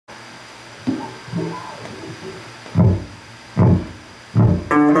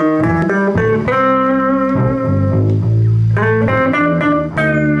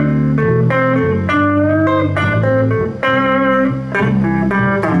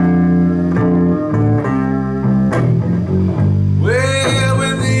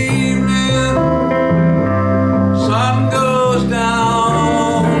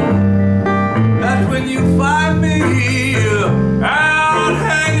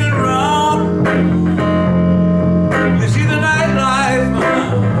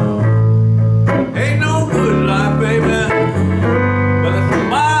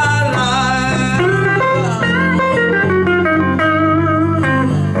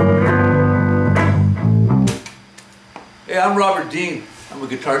I'm Robert Dean. I'm a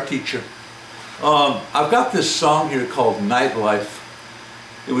guitar teacher. I've got this song here called Nightlife.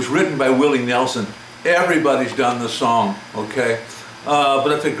 It was written by Willie Nelson. Everybody's done the song, okay?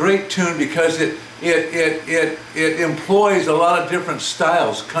 But it's a great tune because it employs a lot of different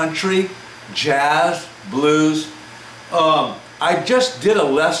styles: country, jazz, blues. I just did a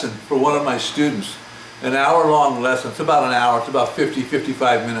lesson for one of my students, an hour-long lesson. It's about an hour. It's about 50,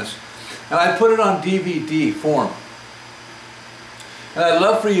 55 minutes. And I put it on DVD form. And I'd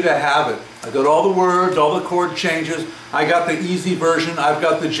love for you to have it. I got all the words, all the chord changes. I got the easy version. I've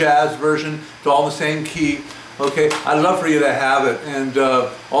got the jazz version. It's all the same key. Okay, I'd love for you to have it, and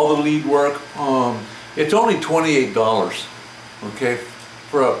all the lead work. It's only $28. Okay,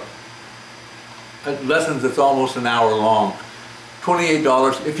 for a lesson that's almost an hour long.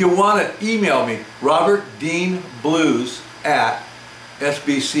 $28. If you want it, email me,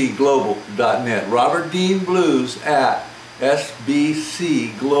 robertdeanblues@sbcglobal.net.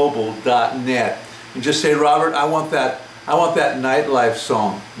 robertdeanblues@sbcglobal.net, and just say, Robert, I want that Nightlife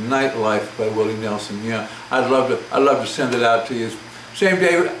song, Nightlife by Willie Nelson. Yeah, I'd love to send it out to you. Same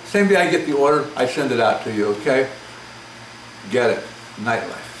day I get the order, I send it out to you. Okay, get it,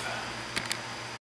 Nightlife.